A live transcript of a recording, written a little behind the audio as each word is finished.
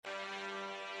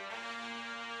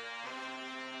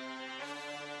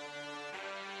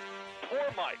poor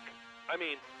Mike. I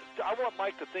mean, I want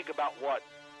Mike to think about what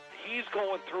he's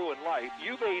going through in life.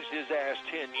 You've aged his ass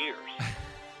 10 years.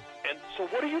 And so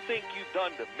what do you think you've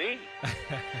done to me?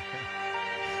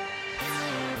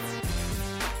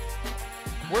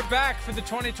 We're back for the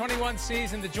 2021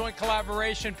 season, the joint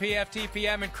collaboration,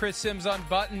 PFTPM and Chris Sims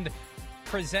Unbuttoned,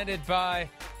 presented by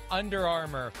Under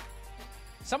Armour.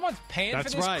 Someone's paying for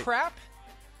this crap?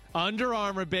 Under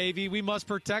Armour, baby. We must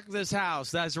protect this house.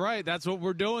 That's right. That's what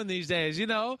we're doing these days. You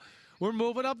know, we're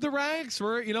moving up the ranks.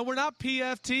 We're not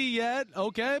PFT yet,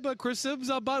 okay? But Chris Sims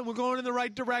Unbuttoned, we're going in the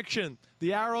right direction.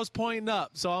 The arrow's pointing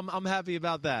up, so I'm happy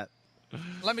about that.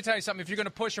 Let me tell you something. If you're going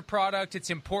to push a product, it's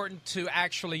important to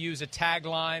actually use a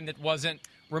tagline that wasn't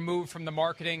removed from the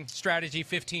marketing strategy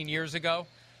 15 years ago.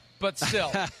 But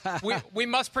still, we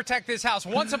must protect this house.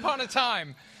 Once upon a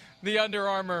time, the Under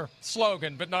Armour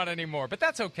slogan, but not anymore. But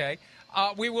that's okay.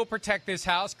 We will protect this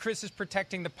house. Chris is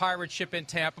protecting the pirate ship in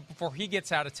Tampa before he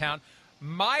gets out of town.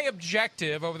 My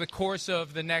objective over the course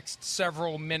of the next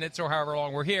several minutes or however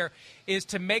long we're here is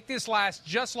to make this last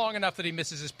just long enough that he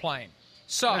misses his plane.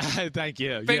 So, thank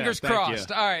you. Fingers crossed.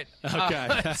 You. All right.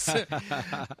 Okay.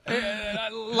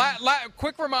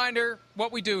 Quick reminder,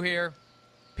 what we do here,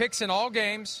 picks in all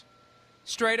games,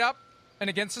 straight up and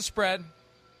against the spread.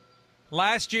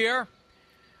 Last year,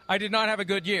 I did not have a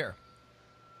good year.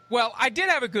 Well, I did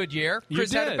have a good year.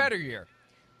 Chris had a better year.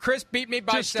 Chris beat me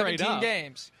by 17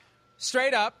 games.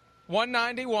 Straight up,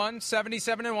 191,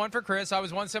 77-1 for Chris. I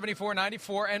was 174,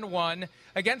 94, and 1.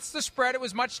 Against the spread, it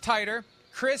was much tighter.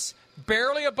 Chris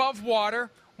barely above water,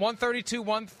 132,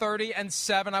 130, and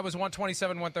 7. I was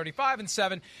 127, 135, and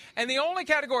 7. And the only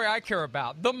category I care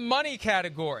about, the money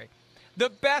category, the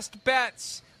best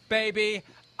bets, baby,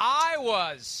 I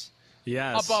was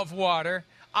above water.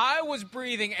 I was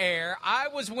breathing air. I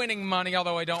was winning money,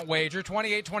 although I don't wager,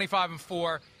 28, 25, and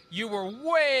 4. You were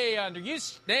way under. You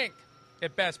stink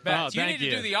at best bets. You need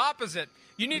to do the opposite.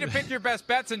 You need to pick your best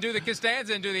bets and do the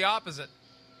Costanza and do the opposite.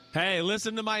 Hey,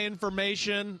 listen to my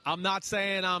information. I'm not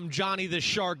saying I'm Johnny the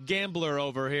Shark Gambler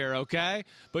over here, okay?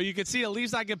 But you can see at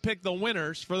least I can pick the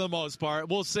winners for the most part.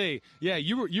 We'll see. Yeah,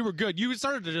 you were good. You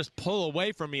started to just pull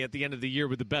away from me at the end of the year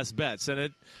with the best bets, and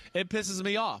it pisses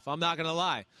me off. I'm not going to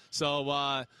lie. So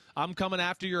I'm coming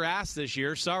after your ass this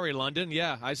year. Sorry, London.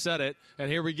 Yeah, I said it, and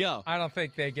here we go. I don't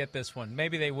think they get this one.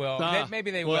 Maybe they will.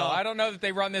 Maybe they will. I don't know that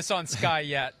they run this on Sky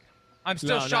yet. I'm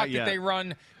still shocked that they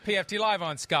run PFT Live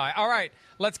on Sky. All right,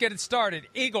 let's get it started.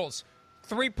 Eagles,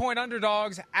 3-point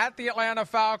underdogs at the Atlanta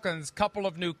Falcons. Couple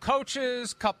of new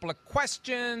coaches, couple of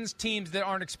questions, teams that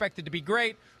aren't expected to be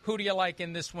great. Who do you like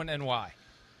in this one and why?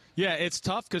 Yeah, it's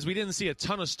tough because we didn't see a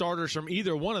ton of starters from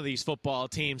either one of these football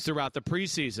teams throughout the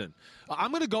preseason.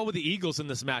 I'm going to go with the Eagles in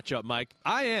this matchup, Mike.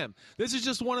 I am. This is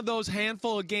just one of those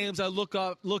handful of games I look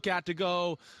at to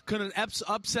go, could an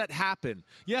upset happen?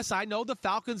 Yes, I know the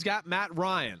Falcons got Matt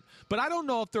Ryan, but I don't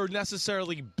know if they're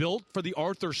necessarily built for the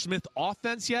Arthur Smith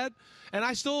offense yet. And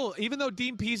I still, even though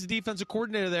Dean Pease, the defensive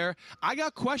coordinator there, I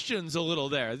got questions a little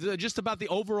there just about the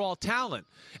overall talent.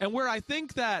 And where I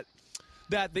think that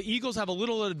the Eagles have a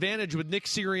little advantage with Nick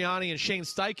Sirianni and Shane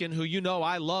Steichen, who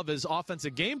I love as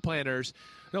offensive game planners.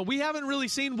 Now, we haven't really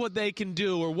seen what they can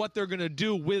do or what they're going to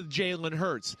do with Jalen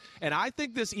Hurts. And I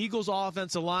think this Eagles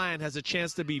offensive line has a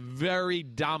chance to be very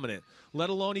dominant, let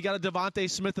alone you got a Devontae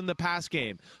Smith in the pass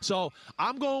game. So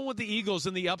I'm going with the Eagles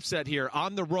in the upset here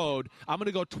on the road. I'm going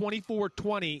to go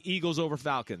 24-20 Eagles over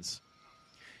Falcons.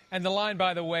 And the line,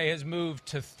 by the way, has moved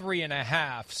to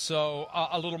 3.5, so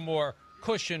a little more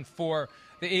cushion for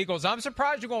the Eagles. I'm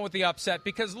surprised you're going with the upset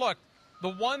because, look, the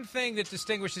one thing that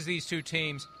distinguishes these two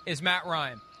teams is Matt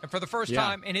Ryan. And for the first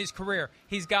time in his career,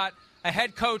 he's got a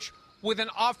head coach with an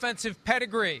offensive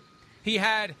pedigree. He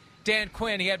had Dan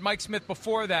Quinn. He had Mike Smith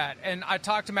before that. And I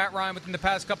talked to Matt Ryan within the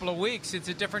past couple of weeks. It's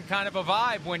a different kind of a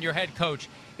vibe when your head coach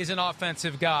is an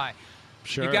offensive guy.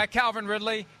 Sure. You've got Calvin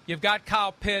Ridley. You've got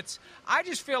Kyle Pitts. I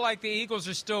just feel like the Eagles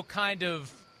are still kind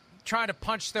of trying to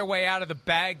punch their way out of the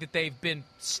bag that they've been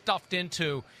stuffed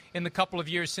into in the couple of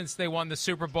years since they won the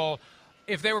Super Bowl.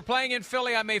 If they were playing in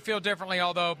Philly, I may feel differently,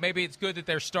 although maybe it's good that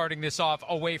they're starting this off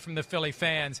away from the Philly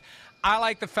fans. I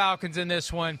like the Falcons in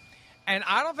this one, and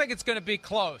I don't think it's going to be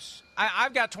close.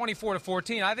 I've got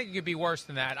 24-14. I think it could be worse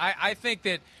than that. I think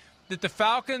that the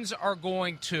Falcons are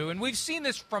going to, and we've seen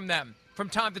this from them from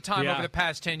time to time over the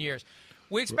past 10 years.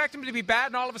 We expect them to be bad,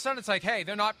 and all of a sudden it's like, hey,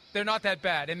 they're not that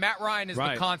bad. And Matt Ryan is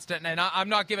the constant, and I'm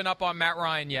not giving up on Matt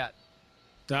Ryan yet.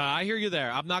 I hear you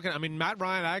there. I'm not going to. I mean, Matt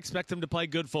Ryan, I expect him to play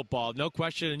good football, no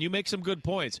question, and you make some good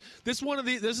points. This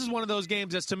is one of those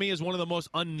games that, to me, is one of the most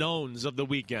unknowns of the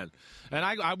weekend. And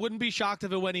I wouldn't be shocked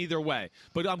if it went either way.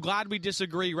 But I'm glad we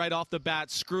disagree right off the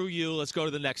bat. Screw you. Let's go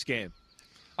to the next game.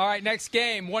 All right, next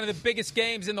game, one of the biggest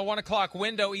games in the 1 o'clock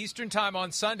window, Eastern time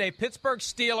on Sunday. Pittsburgh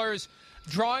Steelers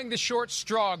drawing the short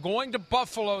straw, going to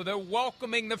Buffalo. They're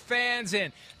welcoming the fans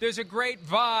in. There's a great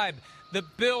vibe. The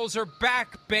Bills are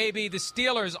back, baby. The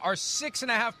Steelers are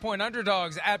 6.5-point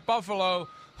underdogs at Buffalo.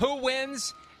 Who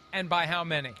wins and by how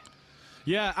many?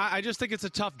 Yeah, I just think it's a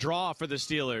tough draw for the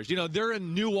Steelers. You know, they're a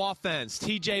new offense.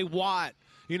 T.J. Watt,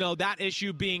 you know, that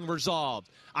issue being resolved.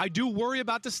 I do worry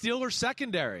about the Steelers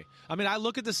secondary. I mean, I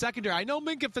look at the secondary. I know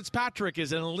Minkah Fitzpatrick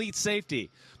is an elite safety,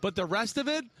 but the rest of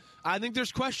it, I think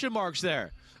there's question marks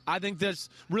there. I think that's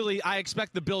really, I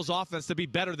expect the Bills' offense to be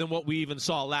better than what we even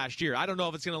saw last year. I don't know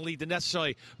if it's going to lead to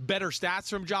necessarily better stats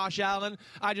from Josh Allen.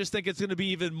 I just think it's going to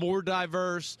be even more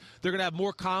diverse. They're going to have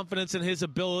more confidence in his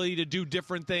ability to do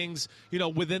different things, you know,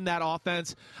 within that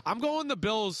offense. I'm going the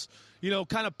Bills, you know,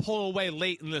 kind of pull away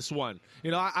late in this one.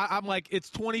 You know, I'm like, it's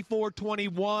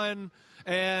 24-21.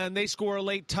 And they score a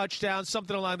late touchdown,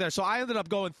 something along there. So I ended up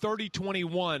going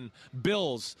 30-21,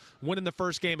 Bills winning the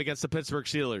first game against the Pittsburgh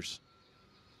Steelers.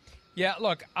 Yeah,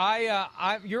 look,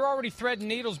 you're already threading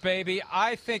needles, baby.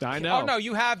 I think. I know. Oh no,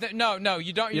 you have that. No,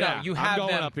 you don't. Yeah, no, you have I'm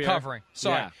going them up here. covering.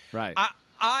 Sorry, yeah, right.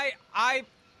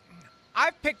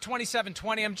 I've picked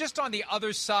 27-20. I'm just on the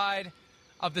other side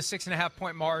of the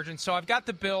 6.5-point margin. So I've got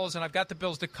the Bills, and I've got the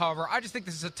Bills to cover. I just think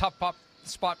this is a tough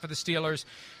spot for the Steelers.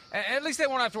 At least they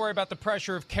won't have to worry about the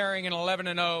pressure of carrying an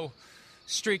 11-0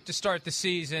 streak to start the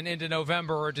season into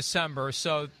November or December.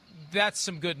 So that's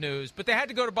some good news. But they had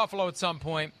to go to Buffalo at some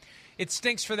point. It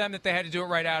stinks for them that they had to do it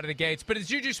right out of the gates. But as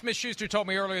Juju Smith-Schuster told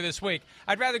me earlier this week,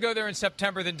 I'd rather go there in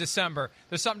September than December.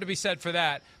 There's something to be said for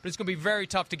that. But it's going to be very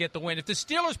tough to get the win. If the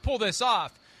Steelers pull this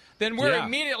off, then we're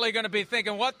immediately going to be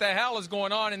thinking, what the hell is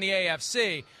going on in the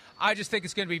AFC? I just think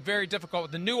it's going to be very difficult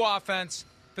with the new offense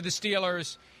for the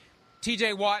Steelers.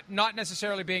 T.J. Watt not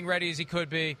necessarily being ready as he could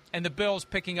be, and the Bills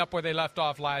picking up where they left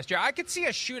off last year. I could see a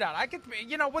shootout.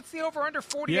 What's the over/under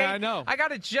 48? Yeah, I know. I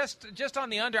got it just on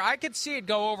the under. I could see it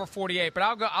go over 48, but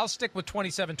I'll stick with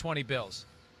 27-20 Bills.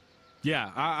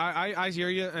 Yeah, I hear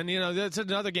you, and you know that's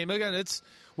another game. Again,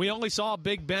 we only saw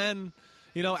Big Ben,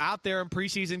 you know, out there in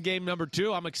preseason game number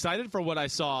 2. I'm excited for what I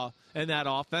saw in that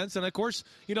offense, and of course,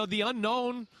 you know, the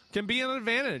unknown can be an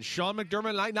advantage. Sean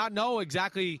McDermott might not know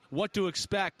exactly what to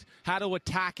expect, how to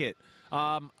attack it.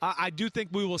 I do think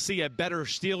we will see a better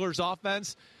Steelers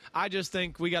offense. I just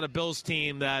think we got a Bills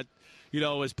team that, you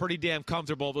know, is pretty damn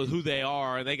comfortable with who they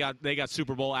are, and they got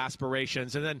Super Bowl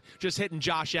aspirations. And then just hitting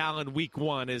Josh Allen week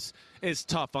 1 is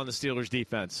tough on the Steelers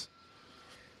defense.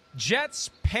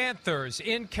 Jets-Panthers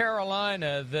in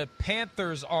Carolina. The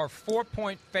Panthers are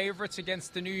 4-point favorites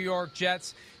against the New York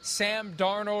Jets. Sam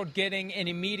Darnold getting an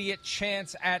immediate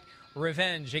chance at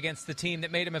revenge against the team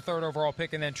that made him a 3rd overall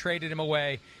pick and then traded him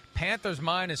away. Panthers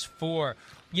 -4.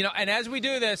 You know, and as we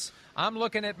do this, I'm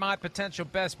looking at my potential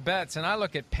best bets, and I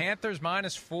look at Panthers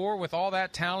 -4 with all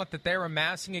that talent that they're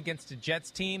amassing against a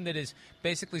Jets team that is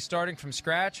basically starting from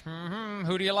scratch.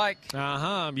 Who do you like?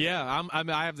 Yeah,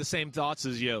 I have the same thoughts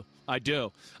as you. I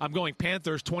do. I'm going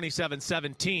Panthers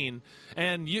 27-17,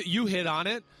 and you hit on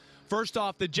it. First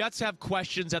off, the Jets have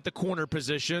questions at the corner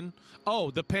position.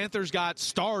 Oh, the Panthers got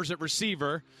stars at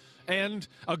receiver and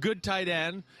a good tight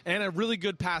end and a really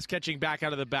good pass catching back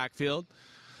out of the backfield.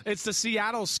 It's the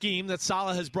Seattle scheme that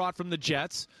Saleh has brought from the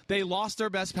Jets. They lost their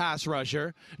best pass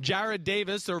rusher. Jared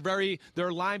Davis, their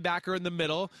linebacker in the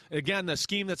middle. Again, the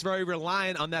scheme that's very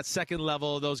reliant on that second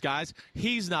level of those guys.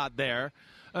 He's not there.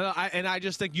 I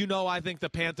just think, I think the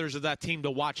Panthers are that team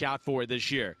to watch out for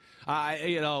this year.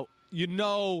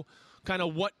 Kind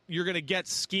of what you're going to get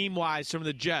scheme-wise from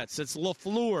the Jets. It's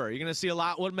LaFleur. You're going to see a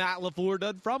lot what Matt LaFleur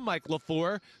did from Mike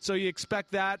LaFleur, so you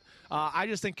expect that. I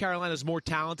just think Carolina's more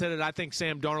talented, and I think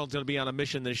Sam Darnold's going to be on a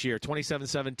mission this year.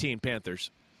 27-17 Panthers.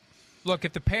 Look,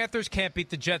 if the Panthers can't beat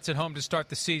the Jets at home to start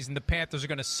the season, the Panthers are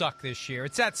going to suck this year.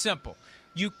 It's that simple.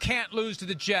 You can't lose to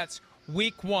the Jets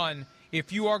week 1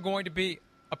 if you are going to be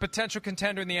a potential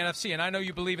contender in the NFC, and I know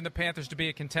you believe in the Panthers to be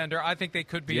a contender. I think they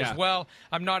could be as well.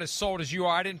 I'm not as sold as you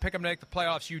are. I didn't pick them to make the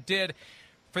playoffs. You did.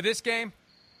 For this game,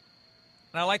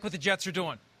 and I like what the Jets are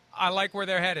doing. I like where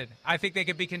they're headed. I think they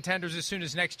could be contenders as soon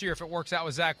as next year if it works out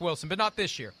with Zach Wilson, but not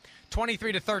this year.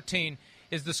 23-13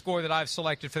 is the score that I've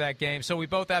selected for that game. So we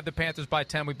both have the Panthers by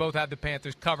 10. We both have the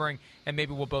Panthers covering, and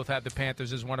maybe we'll both have the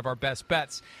Panthers as one of our best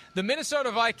bets. The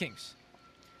Minnesota Vikings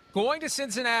going to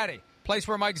Cincinnati. Place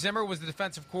where Mike Zimmer was the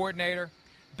defensive coordinator.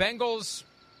 Bengals,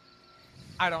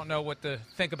 I don't know what to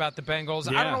think about the Bengals.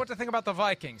 Yeah. I don't know what to think about the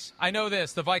Vikings. I know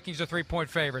this. The Vikings are 3-point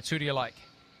favorites. Who do you like?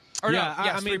 Or Yeah, no,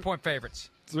 yes, I mean, 3-point favorites.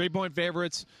 3-point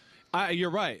favorites.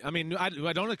 You're right. I mean, I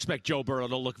don't expect Joe Burrow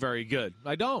to look very good.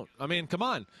 I don't. I mean, come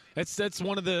on. That's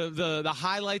one of the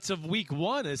highlights of Week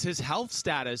 1 is his health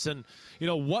status and,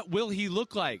 what will he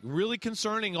look like? Really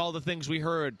concerning all the things we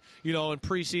heard, in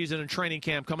preseason and training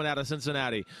camp coming out of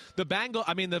Cincinnati.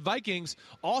 The Vikings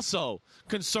also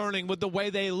concerning with the way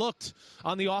they looked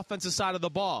on the offensive side of the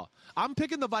ball. I'm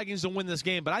picking the Vikings to win this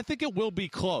game, but I think it will be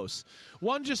close.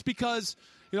 One, just because,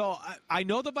 I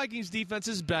know the Vikings defense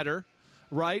is better,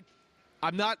 right?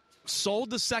 I'm not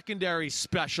sold the secondary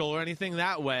special or anything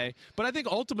that way, but I think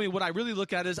ultimately what I really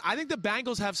look at is I think the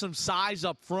Bengals have some size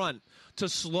up front to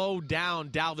slow down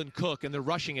Dalvin Cook and the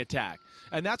rushing attack.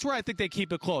 And that's where I think they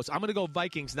keep it close. I'm going to go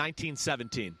Vikings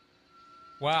 19-17.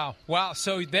 Wow.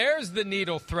 So there's the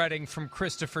needle threading from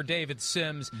Christopher David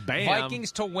Sims. Bam.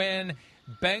 Vikings to win,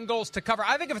 Bengals to cover.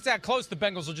 I think if it's that close, the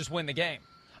Bengals will just win the game.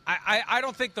 I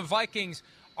don't think the Vikings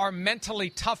are mentally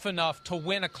tough enough to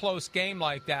win a close game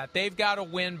like that. They've got to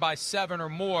win by 7 or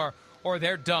more, or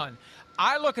they're done.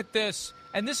 I look at this,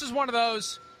 and this is one of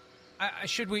those.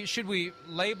 Should we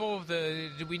label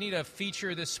do we need to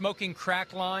feature the smoking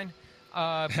crack line?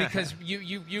 Because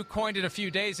you coined it a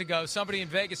few days ago. Somebody in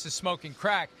Vegas is smoking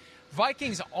crack.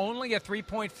 Vikings only a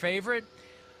 3-point favorite.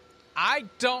 I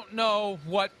don't know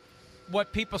what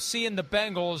people see in the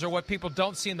Bengals or what people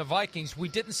don't see in the Vikings. We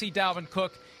didn't see Dalvin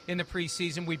Cook in the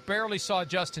preseason. We barely saw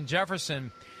Justin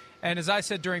Jefferson. And as I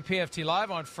said during PFT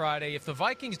Live on Friday, if the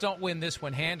Vikings don't win this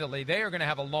one handily, they are going to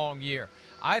have a long year.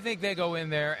 I think they go in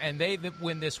there and they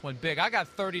win this one big. I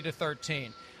got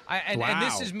 30-13. And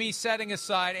this is me setting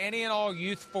aside any and all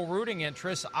youthful rooting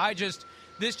interests.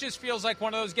 This just feels like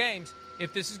one of those games.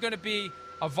 If this is going to be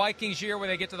a Vikings year where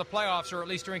they get to the playoffs or at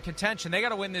least are in contention, they got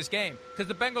to win this game because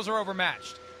the Bengals are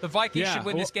overmatched. The Vikings should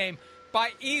win this game by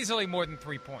easily more than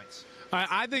 3 points.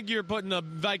 I think you're putting the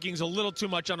Vikings a little too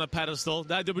much on a pedestal.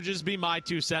 That would just be my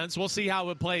 2 cents. We'll see how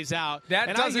it plays out.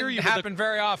 That doesn't happen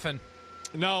very often.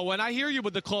 No, when I hear you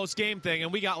with the close game thing,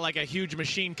 and we got like a huge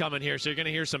machine coming here, so you're going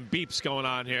to hear some beeps going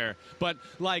on here. But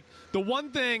like the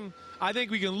one thing I think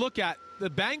we can look at, the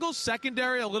Bengals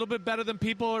secondary a little bit better than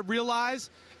people realize,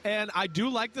 and I do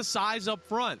like the size up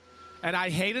front. And I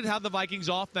hated how the Vikings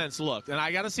offense looked. And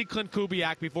I got to see Clint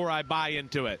Kubiak before I buy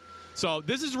into it. So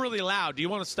this is really loud. Do you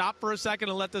want to stop for a second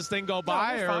and let this thing go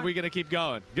by, or are we going to keep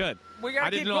going? Good. We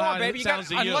got to keep going, baby.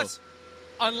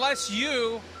 Unless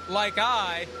you, like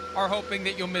I, are hoping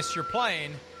that you'll miss your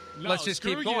plane, let's just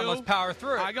keep going. Let's power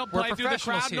through it. I go play through the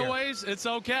crowd noise. It's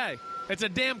okay. It's a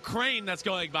damn crane that's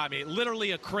going by me.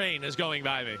 Literally a crane is going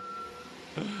by me.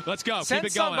 Let's go. Send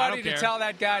keep it going. somebody to tell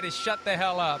that guy to shut the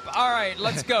hell up. All right,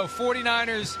 let's go.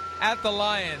 49ers at the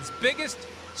Lions. Biggest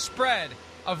spread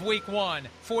of Week 1.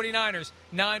 49ers,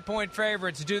 9-point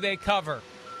favorites. Do they cover?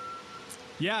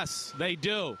 Yes, they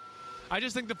do. I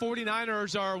just think the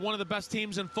 49ers are one of the best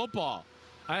teams in football.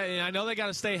 I know they got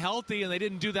to stay healthy, and they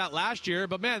didn't do that last year.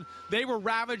 But, man, they were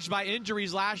ravaged by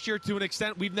injuries last year to an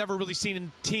extent we've never really seen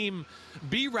a team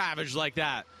be ravaged like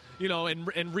that,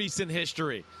 in recent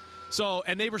history. So,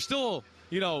 and they were still,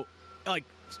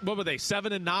 what were they,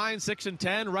 7-9,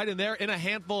 6-10, right in there in a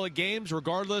handful of games,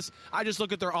 regardless. I just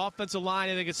look at their offensive line.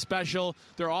 I think it's special.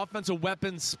 Their offensive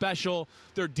weapons special.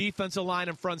 Their defensive line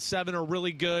and front seven are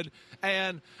really good.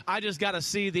 And I just got to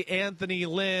see the Anthony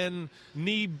Lynn,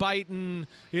 knee-biting,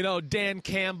 Dan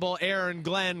Campbell, Aaron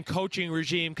Glenn coaching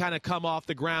regime kind of come off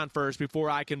the ground first before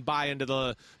I can buy into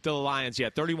the Lions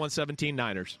yet. 31-17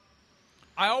 Niners.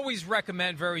 I always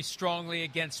recommend very strongly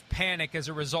against panic as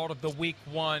a result of the Week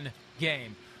 1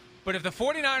 game. But if the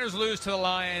 49ers lose to the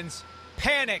Lions,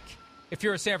 panic if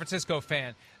you're a San Francisco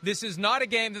fan. This is not a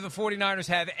game that the 49ers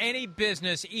have any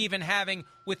business even having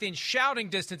within shouting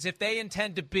distance if they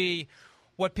intend to be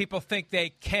what people think they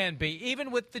can be.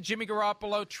 Even with the Jimmy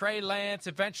Garoppolo, Trey Lance,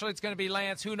 eventually it's going to be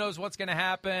Lance. Who knows what's going to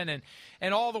happen?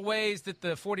 And all the ways that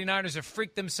the 49ers have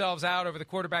freaked themselves out over the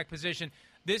quarterback position.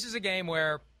 This is a game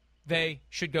where they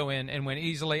should go in and win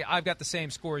easily. I've got the same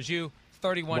score as you,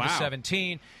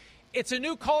 31-17. It's a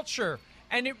new culture.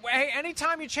 And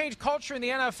anytime you change culture in the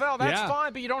NFL, that's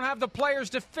fine, but you don't have the players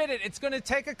to fit it. It's going to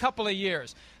take a couple of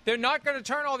years. They're not going to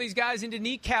turn all these guys into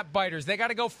kneecap biters. They got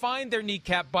to go find their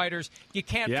kneecap biters. You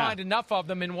can't find enough of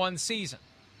them in one season.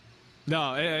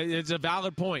 No, it's a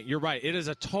valid point. You're right. It is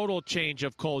a total change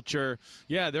of culture.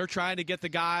 Yeah, they're trying to get the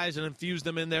guys and infuse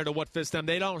them in there to what fits them.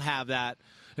 They don't have that.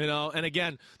 And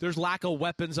again, there's lack of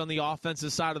weapons on the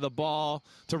offensive side of the ball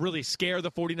to really scare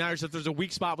the 49ers. If there's a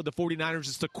weak spot with the 49ers,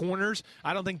 it's the corners.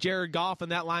 I don't think Jared Goff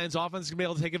and that Lions offense is going to be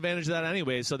able to take advantage of that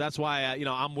anyway. So that's why,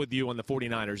 I'm with you on the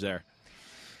 49ers there.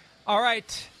 All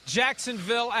right,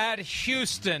 Jacksonville at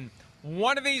Houston.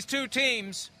 One of these two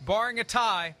teams, barring a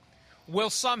tie, will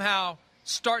somehow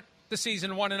start the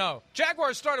season 1-0.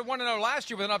 Jaguars started 1-0 last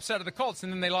year with an upset of the Colts,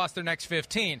 and then they lost their next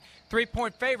 15.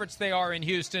 3-point favorites they are in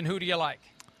Houston. Who do you like?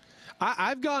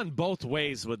 I've gone both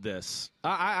ways with this.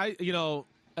 It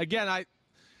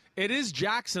is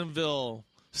Jacksonville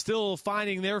still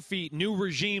finding their feet, new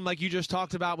regime like you just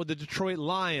talked about with the Detroit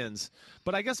Lions.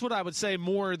 But I guess what I would say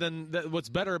more than what's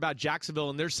better about Jacksonville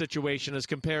in their situation as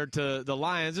compared to the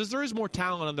Lions is there is more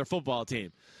talent on their football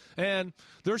team. And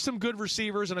there's some good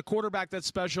receivers and a quarterback that's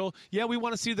special. Yeah, we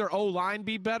want to see their O-line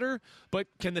be better, but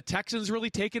can the Texans really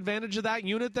take advantage of that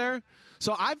unit there?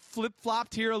 So I've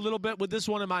flip-flopped here a little bit with this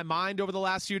one in my mind over the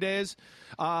last few days.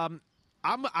 I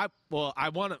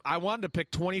wanted to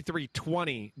pick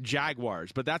 23-20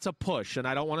 Jaguars, but that's a push, and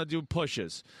I don't want to do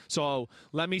pushes. So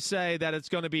let me say that it's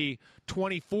going to be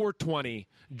 24-20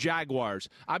 Jaguars.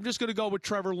 I'm just going to go with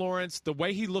Trevor Lawrence, the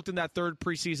way he looked in that third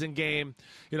preseason game.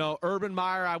 Urban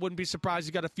Meyer, I wouldn't be surprised.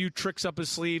 He's got a few tricks up his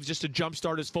sleeves just to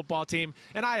jumpstart his football team,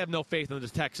 and I have no faith in the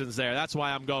Texans there. That's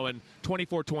why I'm going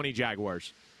 24-20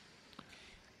 Jaguars.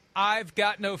 I've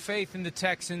got no faith in the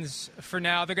Texans for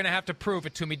now. They're going to have to prove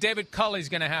it to me. David Culley's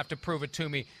going to have to prove it to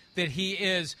me that he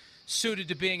is suited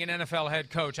to being an NFL head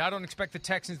coach. I don't expect the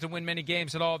Texans to win many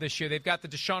games at all this year. They've got the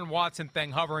Deshaun Watson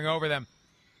thing hovering over them.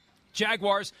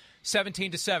 Jaguars,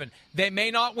 17-7. They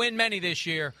may not win many this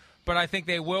year, but I think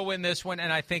they will win this one,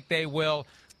 and I think they will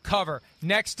cover.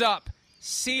 Next up,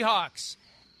 Seahawks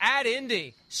at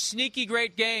Indy. Sneaky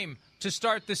great game to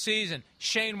start the season.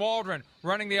 Shane Waldron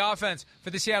running the offense for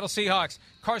the Seattle Seahawks.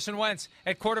 Carson Wentz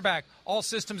at quarterback. All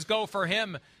systems go for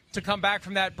him to come back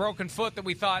from that broken foot that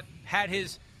we thought had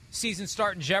his season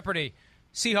start in jeopardy.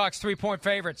 Seahawks 3-point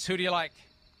favorites. Who do you like?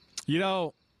 I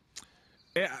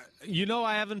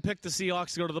haven't picked the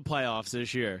Seahawks to go to the playoffs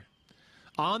this year.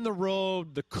 On the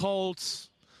road, the Colts,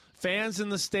 fans in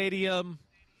the stadium.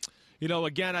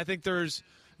 Again, I think there's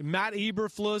Matt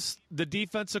Eberflus, the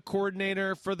defensive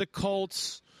coordinator for the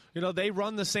Colts. They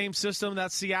run the same system,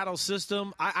 that Seattle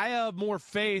system. I have more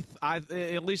faith,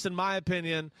 at least in my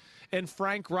opinion, in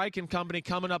Frank Reich and company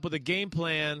coming up with a game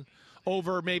plan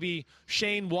over maybe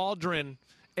Shane Waldron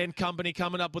and company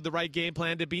coming up with the right game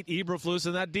plan to beat Eberflus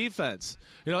in that defense.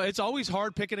 It's always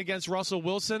hard picking against Russell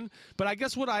Wilson, but I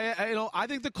guess I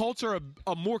think the Colts are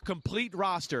a more complete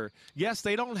roster. Yes,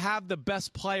 they don't have the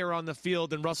best player on the field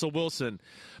than Russell Wilson,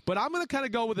 but I'm going to kind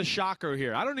of go with a shocker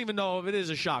here. I don't even know if it is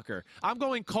a shocker. I'm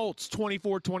going Colts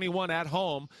 24-21 at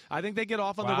home. I think they get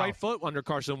off on the right foot under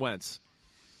Carson Wentz.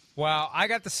 Wow, I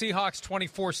got the Seahawks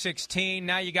 24-16.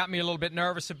 Now you got me a little bit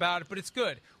nervous about it, but it's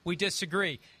good. We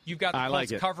disagree. You've got the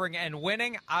Colts covering and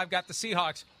winning. I've got the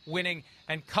Seahawks winning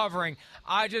and covering.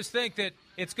 I just think that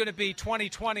it's going to be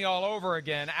 2020 all over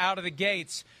again out of the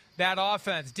gates. That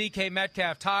offense, DK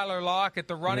Metcalf, Tyler Lockett,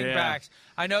 the running backs.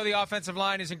 I know the offensive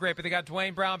line isn't great, but they got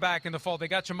Dwayne Brown back in the fold. They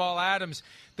got Jamal Adams.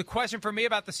 The question for me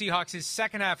about the Seahawks is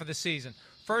second half of the season.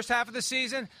 First half of the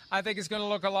season, I think it's going to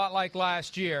look a lot like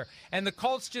last year. And the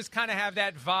Colts just kind of have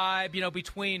that vibe,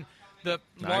 between the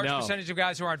large percentage of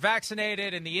guys who aren't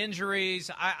vaccinated and the injuries.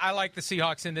 I like the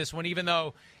Seahawks in this one, even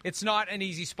though it's not an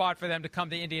easy spot for them to come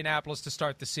to Indianapolis to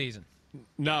start the season.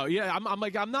 No,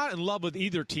 I'm not in love with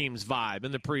either team's vibe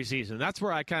in the preseason. That's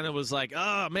where I kind of was like,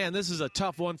 oh, man, this is a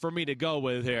tough one for me to go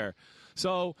with here.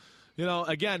 So,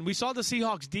 again, we saw the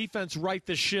Seahawks defense right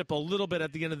the ship a little bit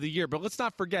at the end of the year, but let's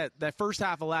not forget that first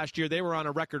half of last year, they were on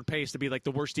a record pace to be like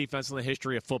the worst defense in the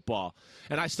history of football.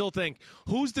 And I still think,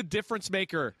 who's the difference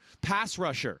maker, pass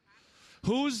rusher?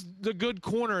 Who's the good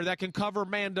corner that can cover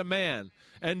man-to-man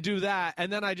and do that?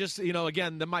 And then I just,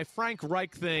 again, my Frank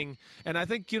Reich thing, and I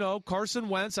think, Carson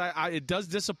Wentz, it does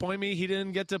disappoint me. He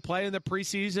didn't get to play in the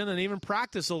preseason and even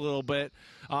practice a little bit,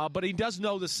 but he does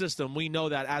know the system. We know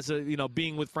that as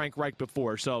being with Frank Reich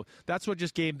before. So that's what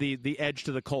just gave the edge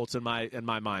to the Colts in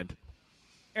my mind.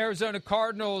 Arizona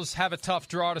Cardinals have a tough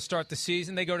draw to start the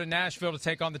season. They go to Nashville to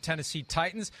take on the Tennessee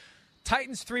Titans.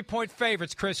 Titans 3-point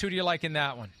favorites. Chris, who do you like in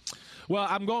that one? Well,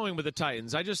 I'm going with the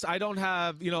Titans. I don't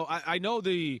have, I know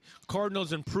the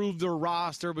Cardinals improved their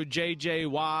roster with J.J.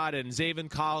 Watt and Zaven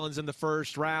Collins in the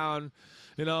first round.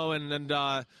 and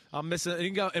I'm missing.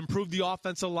 You can improve the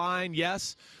offensive line,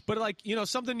 yes, but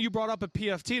something you brought up at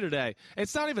PFT today.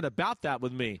 It's not even about that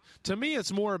with me. To me,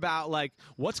 it's more about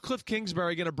what's Cliff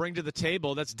Kingsbury going to bring to the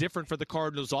table that's different for the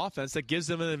Cardinals' offense that gives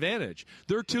them an advantage.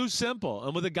 They're too simple,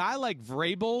 and with a guy like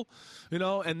Vrabel,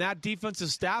 and that defensive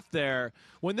staff there,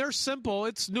 when they're simple,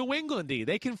 it's New Englandy.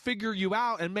 They can figure you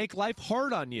out and make life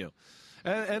hard on you.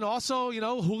 And also,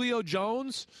 Julio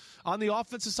Jones on the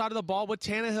offensive side of the ball with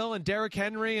Tannehill and Derrick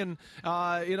Henry and,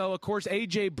 of course,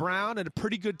 A.J. Brown and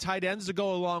pretty good tight ends to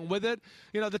go along with it.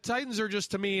 The Titans are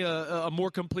just, to me, a more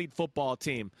complete football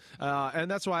team. And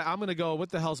that's why I'm going to go,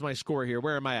 what the hell's my score here?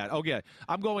 Where am I at? Okay,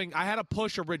 I had a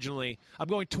push originally. I'm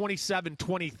going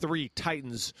 27-23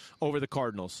 Titans over the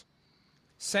Cardinals.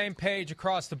 Same page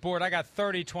across the board. I got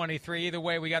 30-23. Either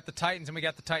way, we got the Titans, and we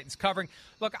got the Titans covering.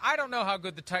 Look, I don't know how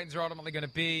good the Titans are ultimately going to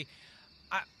be.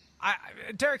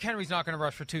 Derrick Henry's not going to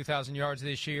rush for 2,000 yards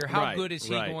this year. How good is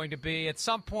he going to be? At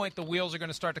some point, the wheels are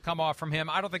going to start to come off from him.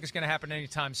 I don't think it's going to happen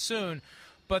anytime soon,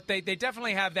 but they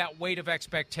definitely have that weight of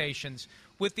expectations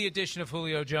with the addition of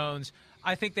Julio Jones.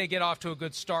 I think they get off to a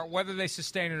good start. Whether they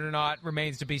sustain it or not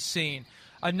remains to be seen.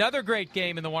 Another great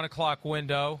game in the 1 o'clock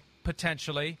window,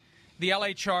 potentially. The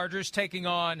L.A. Chargers taking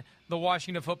on the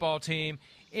Washington football team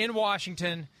in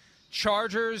Washington.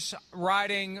 Chargers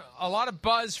riding a lot of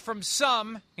buzz from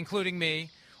some, including me.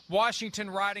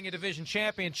 Washington riding a division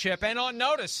championship. And on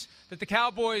notice that the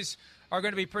Cowboys are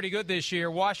going to be pretty good this year.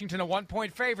 Washington a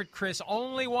 1-point favorite, Chris.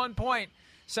 Only 1 point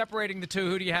separating the two.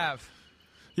 Who do you have?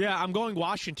 Yeah, I'm going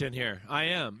Washington here. I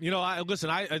am.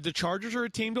 The Chargers are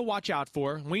a team to watch out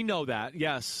for. We know that,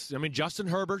 yes. I mean, Justin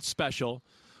Herbert's special.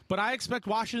 But I expect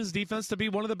Washington's defense to be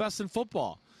one of the best in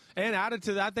football. And added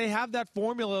to that, they have that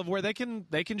formula of where they can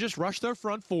just rush their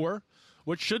front four,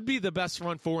 which should be the best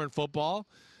front four in football,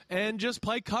 and just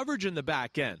play coverage in the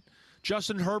back end.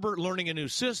 Justin Herbert learning a new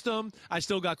system. I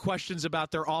still got questions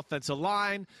about their offensive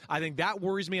line. I think that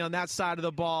worries me on that side of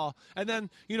the ball. And then,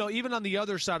 even on the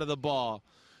other side of the ball,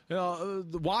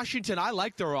 Washington, I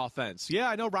like their offense. Yeah,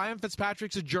 I know Ryan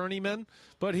Fitzpatrick's a journeyman,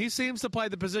 but he seems to play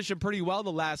the position pretty well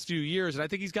the last few years, and I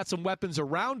think he's got some weapons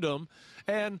around him.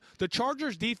 And the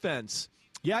Chargers' defense,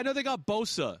 yeah, I know they got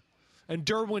Bosa and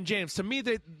Derwin James. To me,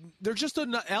 they're just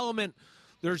an element.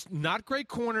 There's not great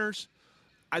corners.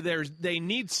 They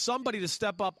need somebody to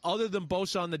step up other than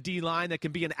Bosa on the D-line that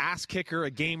can be an ass kicker,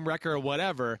 a game wrecker, or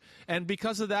whatever. And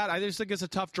because of that, I just think it's a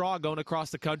tough draw going across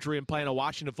the country and playing a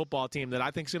Washington football team that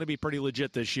I think is going to be pretty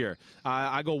legit this year.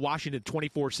 I go Washington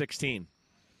 24-16.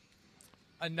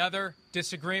 Another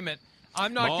disagreement.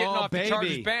 I'm not getting off the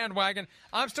Chargers bandwagon.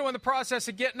 I'm still in the process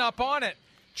of getting up on it.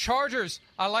 Chargers,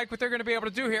 I like what they're going to be able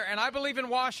to do here, and I believe in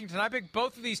Washington. I pick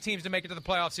both of these teams to make it to the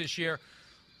playoffs this year.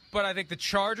 But I think the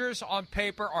Chargers on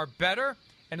paper are better,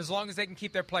 and as long as they can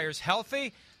keep their players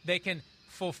healthy, they can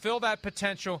fulfill that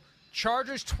potential.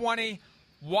 Chargers 20,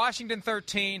 Washington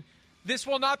 13. This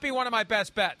will not be one of my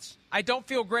best bets. I don't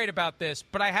feel great about this,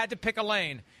 but I had to pick a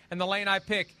lane, and the lane I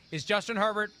pick is Justin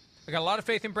Herbert. I got a lot of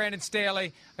faith in Brandon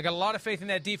Staley. I got a lot of faith in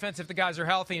that defense if the guys are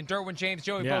healthy, and Derwin James,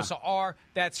 Joey Bosa are.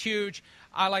 That's huge.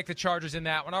 I like the Chargers in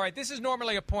that one. All right, this is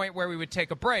normally a point where we would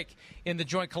take a break in the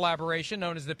joint collaboration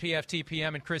known as the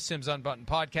PFTPM and Chris Sims Unbuttoned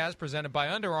podcast presented by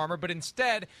Under Armour, but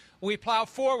instead we plow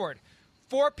forward.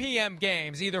 4 p.m.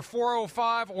 games, either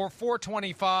 4:05 or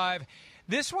 4:25.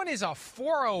 This one is a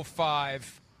 4:05,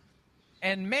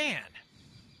 and man,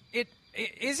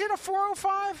 is it a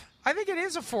 4:05? I think it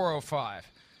is a 4:05.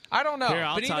 I don't know, here,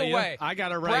 but either way, I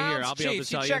got it right Browns, here. I'll be able to Chiefs,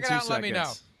 tell you check in it 2 out and let me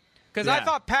know. Because I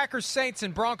thought Packers, Saints,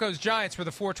 and Broncos, Giants were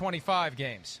the 4:25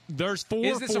 games. There's 4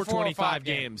 4:25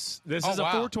 games. This is a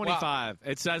 4:25. Wow.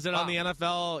 It says it on the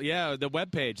NFL, the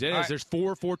webpage. It is. Right. There's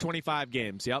 4 4:25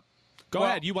 games. Yep. Go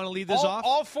ahead. You want to lead this off?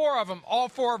 All four of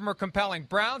them are compelling.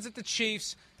 Browns at the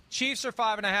Chiefs. Chiefs are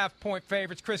 5.5-point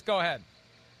favorites. Chris, go ahead.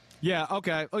 Yeah,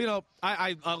 okay. Well,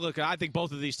 I look, I think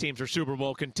both of these teams are Super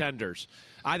Bowl contenders.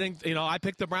 I think, I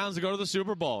picked the Browns to go to the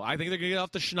Super Bowl. I think they're going to get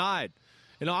off the schneid.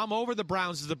 I'm over the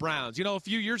Browns as the Browns. A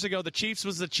few years ago, the Chiefs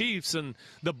was the Chiefs, and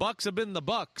the Bucks have been the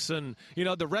Bucks, and,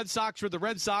 the Red Sox were the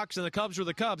Red Sox, and the Cubs were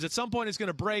the Cubs. At some point, it's going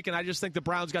to break, and I just think the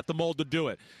Browns got the mold to do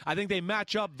it. I think they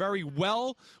match up very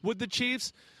well with the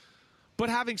Chiefs. But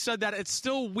having said that, it's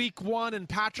still week 1 and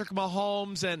Patrick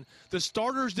Mahomes, and the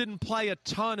starters didn't play a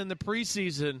ton in the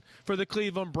preseason for the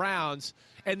Cleveland Browns,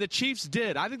 and the Chiefs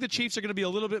did. I think the Chiefs are going to be a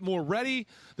little bit more ready.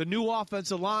 The new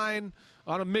offensive line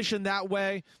on a mission that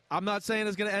way. I'm not saying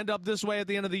it's going to end up this way at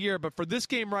the end of the year, but for this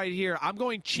game right here, I'm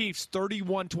going Chiefs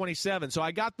 31-27. So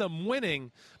I got them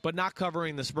winning, but not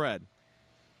covering the spread.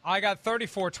 I got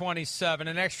 34-27,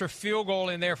 an extra field goal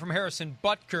in there from Harrison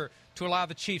Butker to allow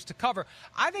the Chiefs to cover.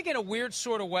 I think in a weird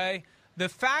sort of way, the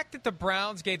fact that the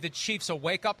Browns gave the Chiefs a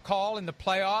wake-up call in the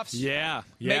playoffs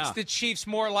makes the Chiefs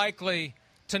more likely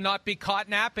to not be caught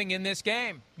napping in this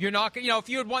game. You're not, if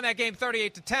you had won that game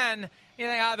 38-10, you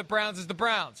think, the Browns is the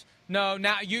Browns. No,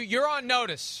 now you're on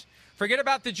notice. Forget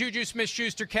about the Juju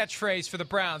Smith-Schuster catchphrase for the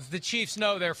Browns. The Chiefs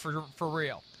know they're for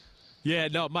real. Yeah,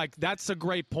 no, Mike, that's a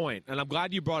great point, and I'm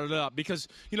glad you brought it up because,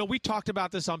 we talked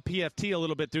about this on PFT a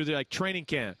little bit through the training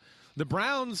camp. The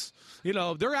Browns,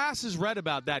 their ass is red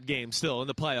about that game still in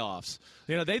the playoffs.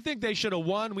 They think they should have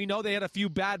won. We know they had a few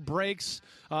bad breaks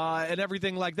and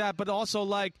everything like that, but also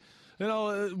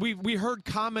we heard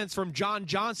comments from John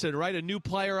Johnson, right, a new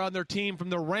player on their team from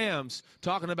the Rams,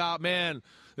 talking about, man,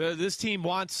 this team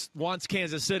wants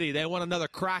Kansas City. They want another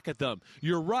crack at them.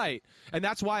 You're right. And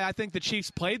that's why I think the Chiefs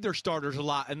played their starters a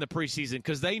lot in the preseason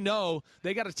because they know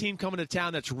they got a team coming to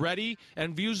town that's ready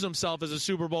and views themselves as a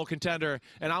Super Bowl contender.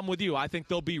 And I'm with you. I think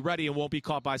they'll be ready and won't be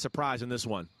caught by surprise in this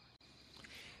one.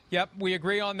 Yep, we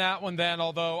agree on that one then,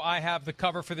 although I have the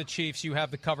cover for the Chiefs, you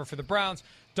have the cover for the Browns.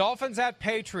 Dolphins at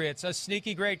Patriots, a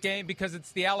sneaky great game because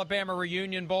it's the Alabama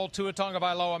Reunion Bowl. Tua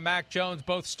Tagovailoa, Mac Jones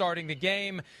both starting the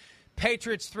game.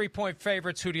 Patriots 3-point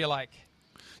favorites. Who do you like?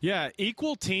 Yeah,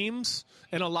 equal teams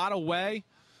in a lot of way,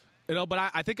 but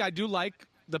I think I do like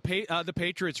the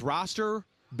Patriots roster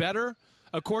better.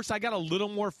 Of course, I got a little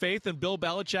more faith in Bill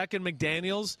Belichick and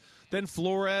McDaniels than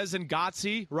Flores and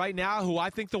Gotze right now, who I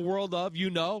think the world of.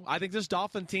 I think this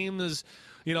Dolphin team is,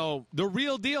 the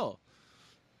real deal.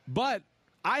 But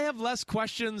I have less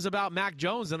questions about Mac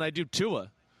Jones than I do Tua.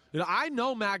 I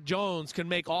know Mac Jones can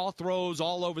make all throws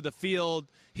all over the field.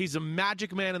 He's a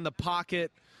magic man in the pocket,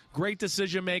 great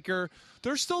decision maker.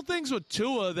 There's still things with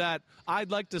Tua that I'd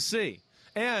like to see.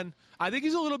 And I think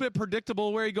he's a little bit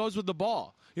predictable where he goes with the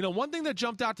ball. One thing that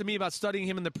jumped out to me about studying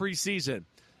him in the preseason,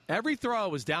 every throw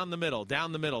was down the middle,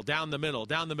 down the middle, down the middle,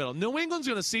 down the middle. New England's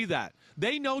going to see that.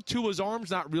 They know Tua's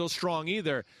arm's not real strong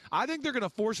either. I think they're going to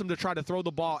force him to try to throw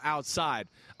the ball outside.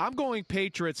 I'm going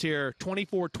Patriots here,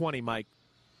 24-20, Mike.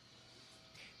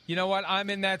 You know what? I'm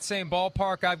in that same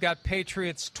ballpark. I've got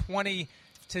Patriots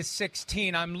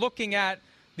 20-16. I'm looking at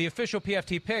the official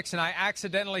PFT picks, and I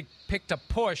accidentally picked a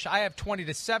push. I have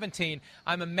 20-17.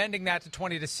 I'm amending that to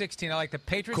 20-16. I like the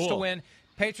Patriots to win,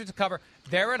 Patriots to cover.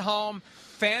 They're at home.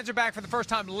 Fans are back for the first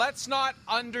time. Let's not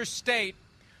understate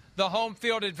the home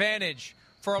field advantage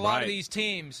for a lot of these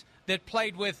teams that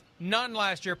played with none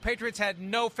last year. Patriots had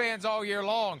no fans all year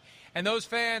long. And those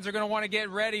fans are going to want to get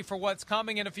ready for what's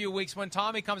coming in a few weeks when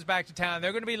Tommy comes back to town.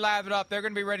 They're going to be lathered up. They're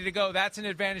going to be ready to go. That's an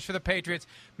advantage for the Patriots.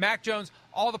 Mac Jones,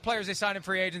 all the players they signed in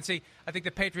free agency. I think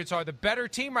the Patriots are the better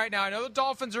team right now. I know the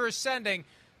Dolphins are ascending,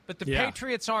 but the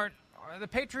Patriots aren't. The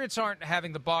Patriots aren't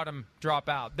having the bottom drop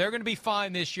out. They're going to be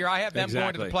fine this year. I have them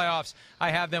going to the playoffs. I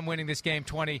have them winning this game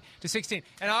 20-16.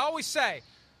 And I always say,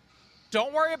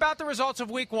 don't worry about the results of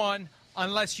Week 1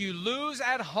 unless you lose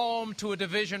at home to a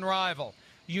division rival.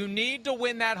 You need to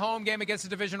win that home game against a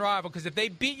division rival because if they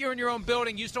beat you in your own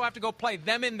building, you still have to go play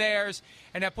them in theirs,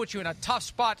 and that puts you in a tough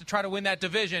spot to try to win that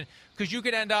division because you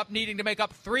could end up needing to make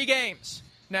up 3 games.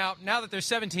 Now that there's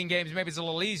 17 games, maybe it's a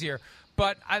little easier,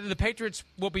 but the Patriots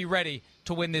will be ready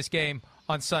to win this game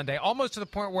on Sunday, almost to the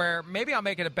point where maybe I'll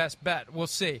make it a best bet. We'll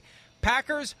see.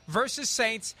 Packers versus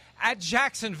Saints at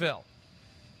Jacksonville.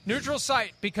 Neutral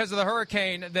site because of the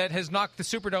hurricane that has knocked the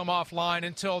Superdome offline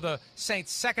until the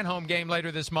Saints' second home game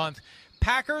later this month.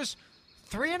 Packers,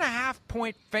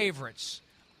 3.5-point favorites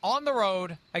on the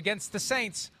road against the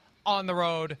Saints on the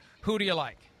road. Who do you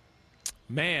like?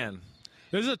 Man,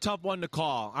 this is a tough one to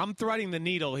call. I'm threading the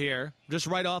needle here just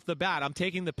right off the bat. I'm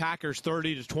taking the Packers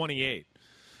 30-28.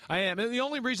 I am. And the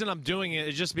only reason I'm doing it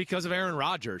is just because of Aaron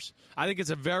Rodgers. I think it's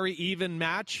a very even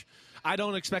match. I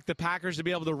don't expect the Packers to be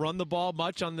able to run the ball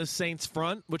much on this Saints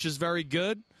front, which is very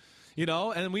good,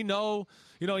 and we know,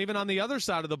 even on the other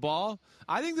side of the ball,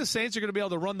 I think the Saints are going to be able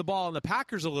to run the ball on the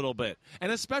Packers a little bit,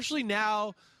 and especially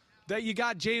now that you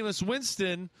got Jameis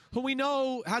Winston, who we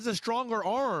know has a stronger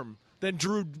arm than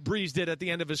Drew Brees did at the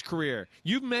end of his career.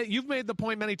 You've made the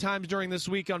point many times during this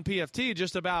week on PFT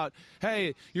just about,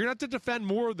 hey, you're going to have to defend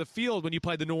more of the field when you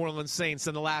play the New Orleans Saints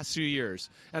in the last few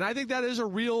years. And I think that is a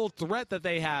real threat that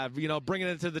they have, bringing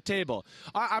it to the table.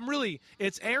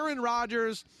 It's Aaron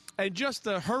Rodgers and just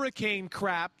the hurricane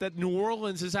crap that New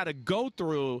Orleans has had to go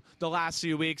through the last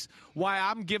few weeks, why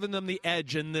I'm giving them the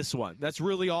edge in this one. That's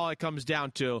really all it comes down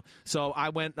to. So I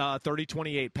went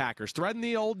 30-28 Packers. Threading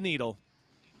the old needle.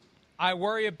 I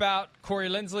worry about Corey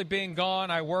Linsley being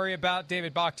gone. I worry about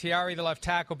David Bakhtiari, the left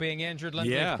tackle, being injured.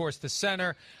 Linsley, of course, the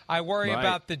center. I worry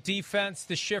about the defense,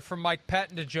 the shift from Mike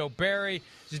Pettin to Joe Barry.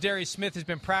 Zadarius Smith has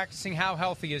been practicing. How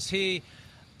healthy is he?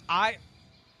 I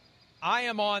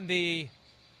am on the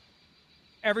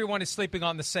everyone is sleeping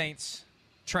on the Saints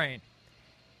train.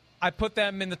 I put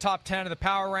them in the top 10 of the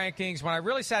power rankings. When I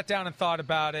really sat down and thought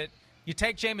about it, you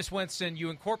take Jameis Winston,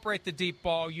 you incorporate the deep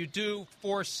ball, you do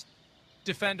force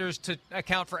defenders to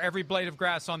account for every blade of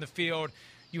grass on the field.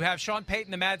 You have Sean Payton,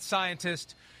 the mad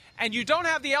scientist, and you don't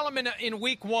have the element in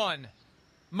week one,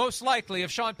 most likely,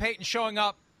 of Sean Payton showing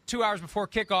up 2 hours before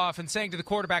kickoff and saying to the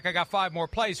quarterback, I got 5 more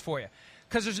plays for you.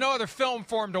 Because there's no other film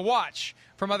for him to watch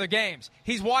from other games.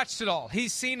 He's watched it all.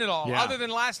 He's seen it all, other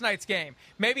than last night's game.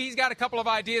 Maybe he's got a couple of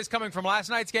ideas coming from last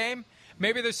night's game.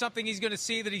 Maybe there's something he's going to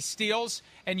see that he steals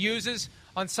and uses